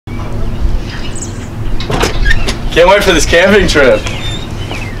Can't wait for this camping trip.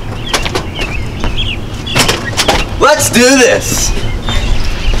 Let's do this!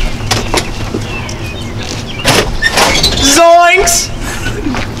 Zoinks!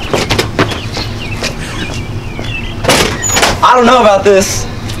 I don't know about this.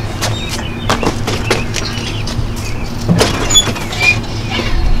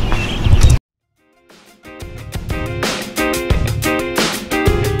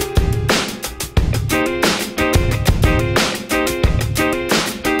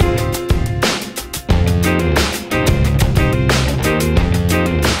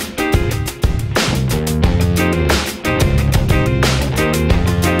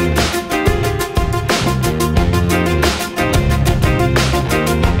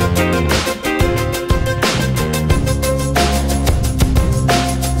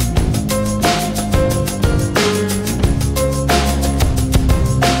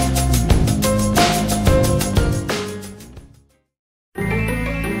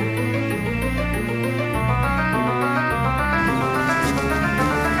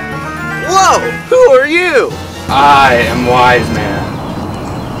 Whoa! Who are you? I am Wise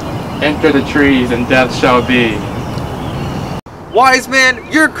Man. Enter the trees and death shall be. Wise Man,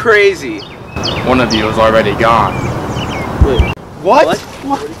 you're crazy. One of you is already gone. Wait. What?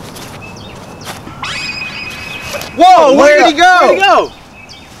 Whoa! Where did he go? Where'd he go?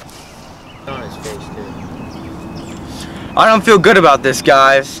 On his face, too. I don't feel good about this,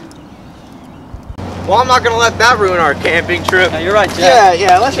 guys. Well, I'm not gonna let that ruin our camping trip. Yeah, you're right, Jack.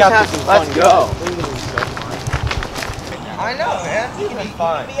 Yeah, let's just have some fun. Let's go. I know, man. You can be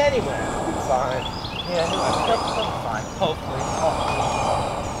fine. Be anywhere. Be fine. Yeah, anyway. Fine. Hopefully.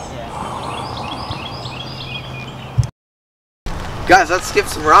 Yeah. Guys, let's skip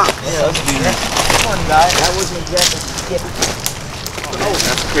some rocks. Yeah, let's do that. Come on, guys. That wasn't exactly skip. Oh,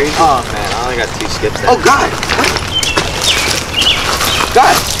 that's crazy. Oh, man, I only got 2 skips there. Oh, God.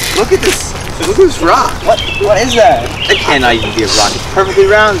 Guys, look at this. Look at this rock. What is that? It cannot even be a rock. It's perfectly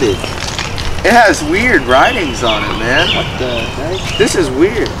rounded. It has weird writings on it, man. What the heck? This is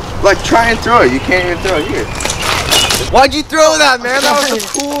weird. Like, try and throw it. You can't even throw it here. Why'd you throw that, man? That was a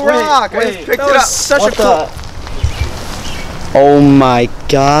cool rock. I just picked it up. Such a cool. Oh my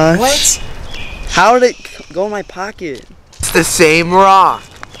gosh. What? How did it go in my pocket? It's the same rock.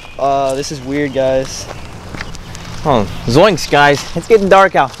 This is weird, guys. Oh, zoinks, guys. It's getting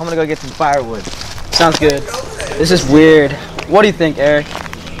dark out. I'm gonna go get some firewood. Sounds good. This is weird. What do you think, Eric?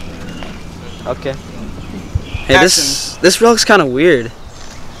 Okay. Hey, this rock's kind of weird.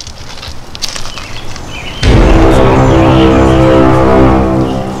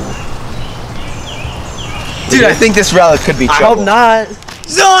 Dude, I think this relic could be trouble. I hope not.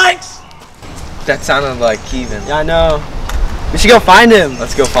 Zoinks! That sounded like Kevin. Yeah, I know. We should go find him.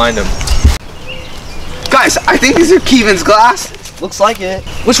 Let's go find him. Guys, I think these are Kevin's glasses. Looks like it.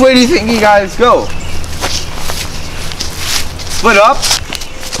 Which way do you think you guys go? Split up?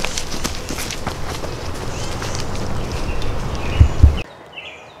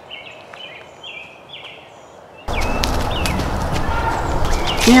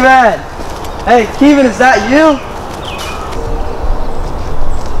 Kevin! Hey, Kevin, is that you?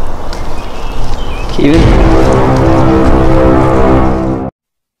 Kevin?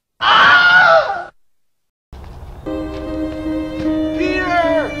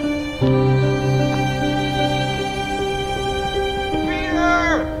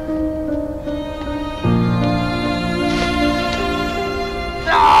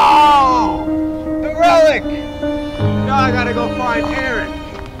 Relic! Now I gotta go find Eric.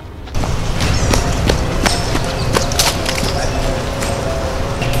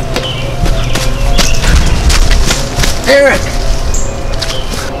 Eric!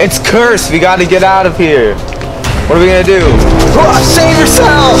 It's cursed. We gotta get out of here. What are we gonna do? Save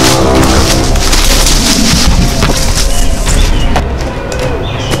yourself!